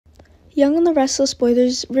Young and the Restless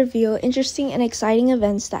spoilers reveal interesting and exciting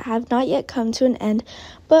events that have not yet come to an end,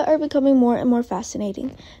 but are becoming more and more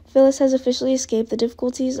fascinating. Phyllis has officially escaped the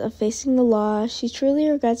difficulties of facing the law. She truly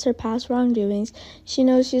regrets her past wrongdoings. She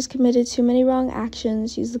knows she has committed too many wrong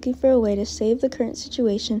actions. She's looking for a way to save the current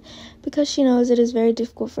situation because she knows it is very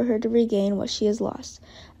difficult for her to regain what she has lost,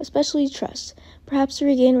 especially trust. Perhaps to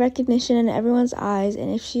regain recognition in everyone's eyes,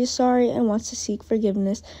 and if she is sorry and wants to seek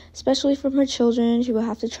forgiveness, especially from her children, she will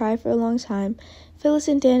have to try for a long time. Phyllis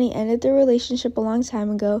and Danny ended their relationship a long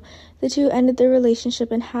time ago. The two ended their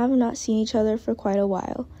relationship and have not seen each other for quite a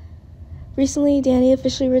while. Recently, Danny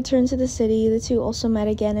officially returned to the city. The two also met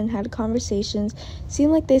again and had conversations. It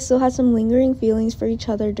seemed like they still had some lingering feelings for each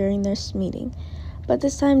other during their meeting. But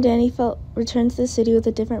this time, Danny returned to the city with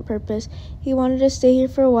a different purpose. He wanted to stay here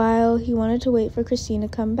for a while. He wanted to wait for Christine to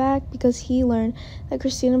come back because he learned that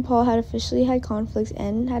Christine and Paul had officially had conflicts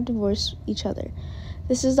and had divorced each other.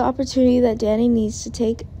 This is the opportunity that Danny needs to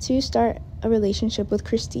take to start a relationship with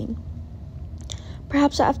Christine.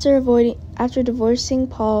 Perhaps after divorcing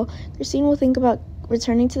Paul, Christine will think about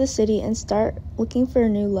returning to the city and start looking for a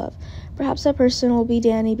new love. Perhaps that person will be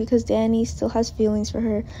Danny because Danny still has feelings for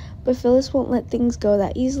her, but Phyllis won't let things go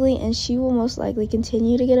that easily, and she will most likely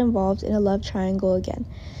continue to get involved in a love triangle again.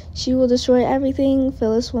 She will destroy everything.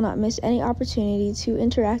 Phyllis will not miss any opportunity to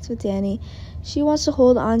interact with Danny. She wants to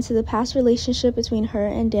hold on to the past relationship between her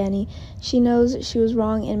and Danny. She knows she was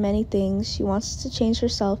wrong in many things. She wants to change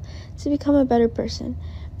herself to become a better person.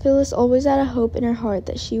 Phyllis always had a hope in her heart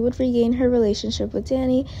that she would regain her relationship with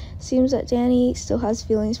Danny. It seems that Danny still has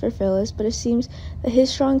feelings for Phyllis, but it seems that his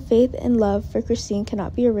strong faith and love for Christine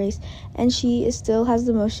cannot be erased, and she still has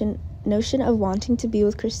the notion of wanting to be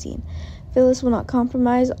with Christine. Phyllis will not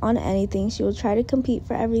compromise on anything. She will try to compete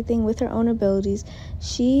for everything with her own abilities.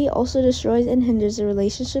 She also destroys and hinders the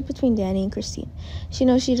relationship between Danny and Christine. She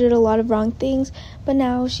knows she did a lot of wrong things, but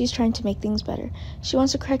now she's trying to make things better. She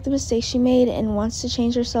wants to correct the mistakes she made and wants to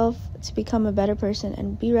change herself to become a better person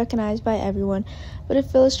and be recognized by everyone. But if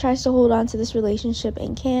Phyllis tries to hold on to this relationship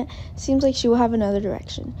and can't, it seems like she will have another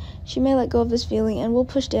direction. She may let go of this feeling and will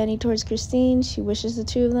push Danny towards Christine. She wishes the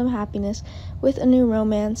two of them happiness with a new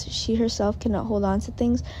romance. She herself cannot hold on to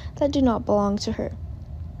things that do not belong to her.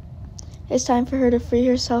 It's time for her to free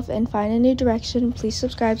herself and find a new direction. Please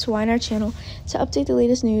subscribe to Our channel to update the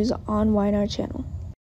latest news on Our channel.